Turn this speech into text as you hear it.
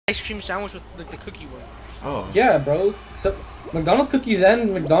ice cream sandwich with like the cookie one. Oh. Yeah, bro. So, McDonald's cookies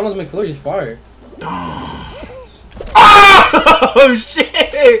and McDonald's McFlurry is fire. Oh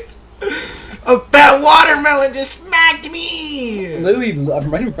shit! A fat watermelon just smacked me! Literally, I'm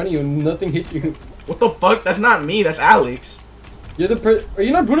right in front of you and nothing hit you. What the fuck? That's not me, that's Alex. You're the Are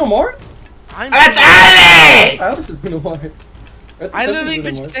you not Bruno Mars? That's Alex! Alex is Bruno Mars. I literally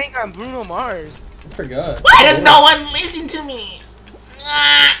been saying I'm Bruno Mars. I forgot. Why does no one listen to me?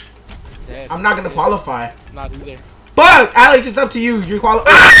 Dead. I'm not gonna qualify. Not either. Fuck! Alex, it's up to you. You're qualified.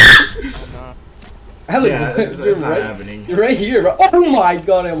 Oh, no. Alex, Yeah, that's not happening. You're right here, bro. Oh my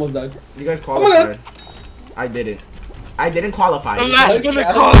god, I almost died. You guys qualified. I didn't. I didn't qualify. I'm not gonna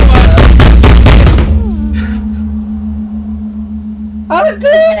Alex, qualify. I did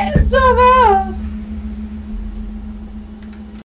it! It's so fast!